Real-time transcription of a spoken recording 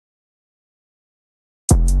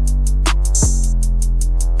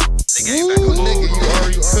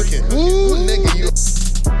Ooh, nigga, you.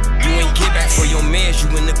 You ain't get back for your mans, you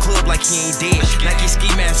in the club like he ain't dead. Like your ski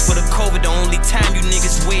mask for the COVID, the only time you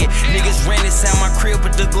niggas wear. Niggas ran inside my crib,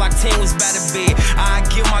 but the Glock 10 was by the bed. I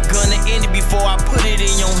give my gun to Andy before I put it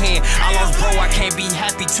in your hand. I lost bro, I can't be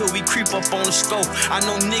happy till we creep up on the scope. I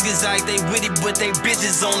know niggas like they with it, but they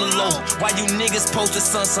bitches on the low. Why you niggas postin'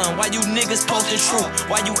 sun? Why you niggas postin' true?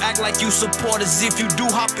 Why you act like you support us if you do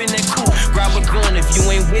hop in that coupe? Grab a gun if you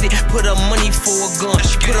ain't with it, put up money for a gun.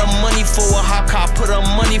 Put up money for a hot car, put up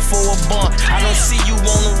money for a bump. I don't see you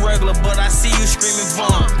on the regular, but I see you screaming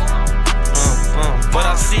Vaughn. But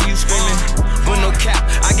I see you screaming, but no cap.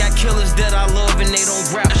 I got killers that I love and they don't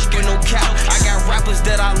rap, but no cap. I got rappers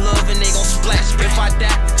that I love and they gon' splash. If I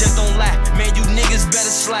die, just don't lie, man, you niggas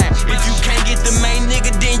better slide. If you can't get the main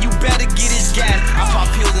nigga, then you better get his gas. I pop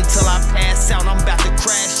pills until I pass out, I'm about to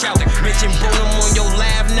crash out. Mention Bonum on your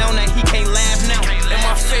laugh now he can't laugh now. And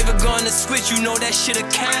my favorite gun to switch, you know that shit a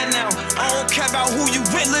kind now. I don't care about who you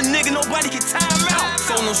with, little nigga, nobody can time out.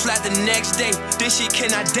 Phone them slap the next day, this shit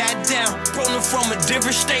cannot die down. Bro, them from a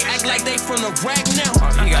different state, act like they from the rack now.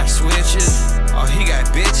 Oh, he got switches, oh, he got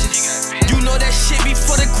bitches. You know that shit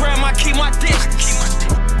before the gram, I keep my dick